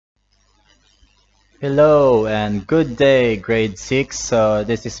Hello and good day, grade 6. So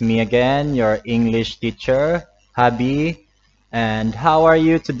this is me again, your English teacher, Habi. And how are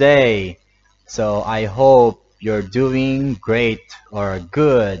you today? So I hope you're doing great or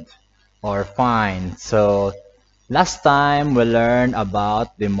good or fine. So last time we learned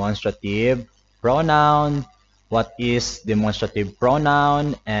about demonstrative pronoun, what is demonstrative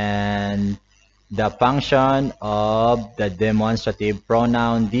pronoun, and the function of the demonstrative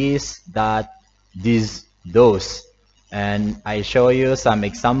pronoun this, that, those. And I show you some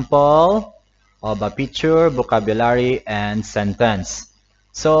example of a picture, vocabulary, and sentence.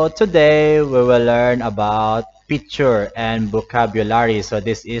 So today we will learn about picture and vocabulary. So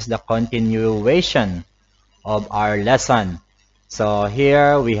this is the continuation of our lesson. So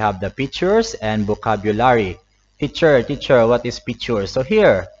here we have the pictures and vocabulary. Teacher, what is picture? So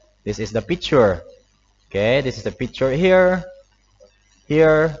here, this is the picture. Okay, this is the picture here,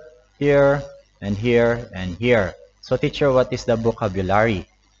 here, here, and here, and here. So teacher, what is the vocabulary?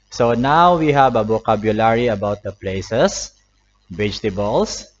 So now we have a vocabulary about the places,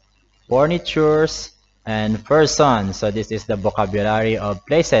 vegetables, furnitures, and persons. So this is the vocabulary of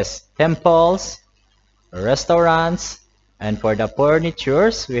places, temples, restaurants, and for the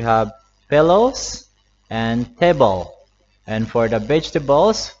furnitures, we have pillows and table. And for the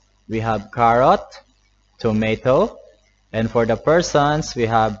vegetables, we have carrot, tomato, and for the persons, we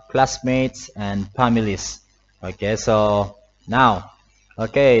have classmates and families. Okay, so now,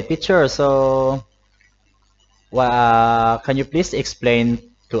 okay, teacher, so can you please explain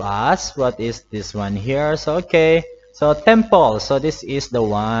to us what is this one here? So, okay, so temple. So this is the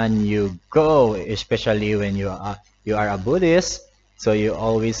one you go, especially when you are a Buddhist. So you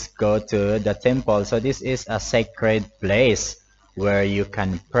always go to the temple. So this is a sacred place where you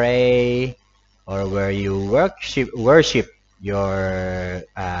can pray, or where you worship your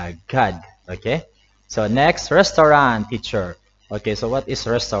God. Okay, so next, restaurant, teacher. Okay, so what is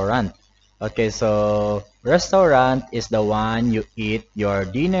restaurant? Okay, so restaurant is the one you eat your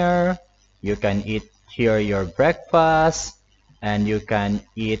dinner, you can eat here your breakfast, and you can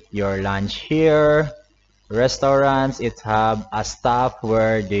eat your lunch here. Restaurants, it have a staff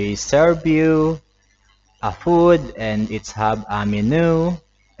where they serve you a food, and it's have a menu,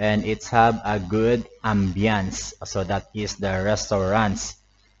 and it's have a good ambience. So that is the restaurants.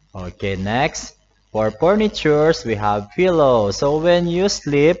 Okay, next, for furnitures, we have pillow. So when you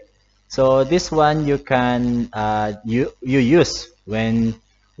sleep, so this one you can you use when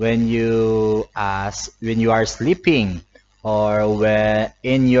you are sleeping, or when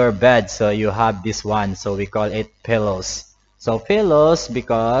in your bed. So you have this one. So we call it pillows. So pillows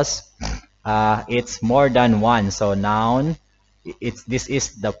because it's more than one. So noun, this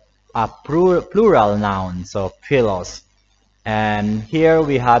is the plural noun. So pillows. And here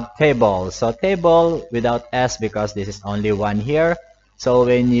we have table. So table without s because this is only one here. So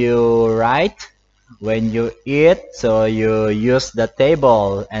when you write, when you eat, so you use the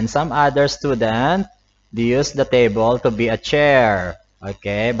table. And some other student, they use the table to be a chair.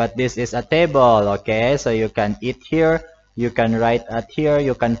 Okay, but this is a table. Okay, so you can eat here, you can write at here,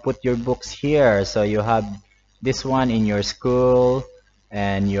 you can put your books here. So you have this one in your school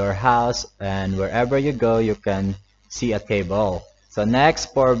and your house, and wherever you go, you can see a table. So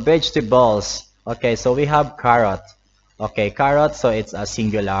next, for vegetables. Okay, so we have carrot. Okay, carrot, so it's a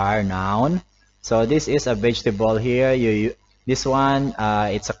singular noun. So this is a vegetable here. This one,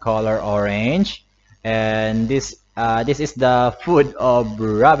 it's a color orange, and this is the food of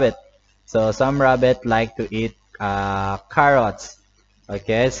rabbit. So some rabbit like to eat carrots.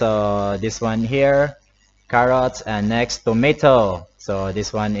 Okay, so this one here, carrots, and next, tomato. So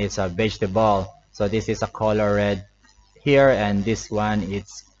this one is a vegetable. So this is a color red here, and this one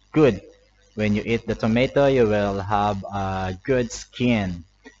it's good. When you eat the tomato, you will have a good skin.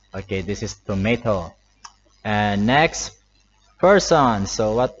 Okay, this is tomato. And next, person.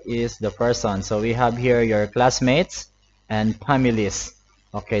 So what is the person? So we have here your classmates and families.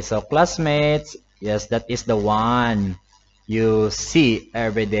 Okay, so classmates, yes, that is the one you see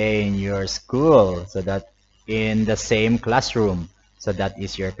every day in your school. So that in the same classroom. So that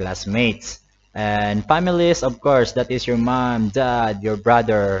is your classmates. And families, of course, that is your mom, dad, your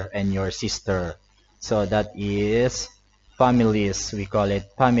brother, and your sister. So that is families. We call it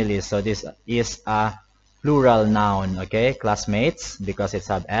families. So this is a plural noun. Okay, classmates because it's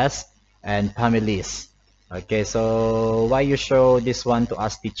have s, and families. Okay, so why you show this one to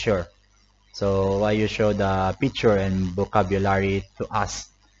us, teacher? So why you show the picture and vocabulary to us?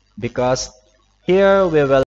 Because here we will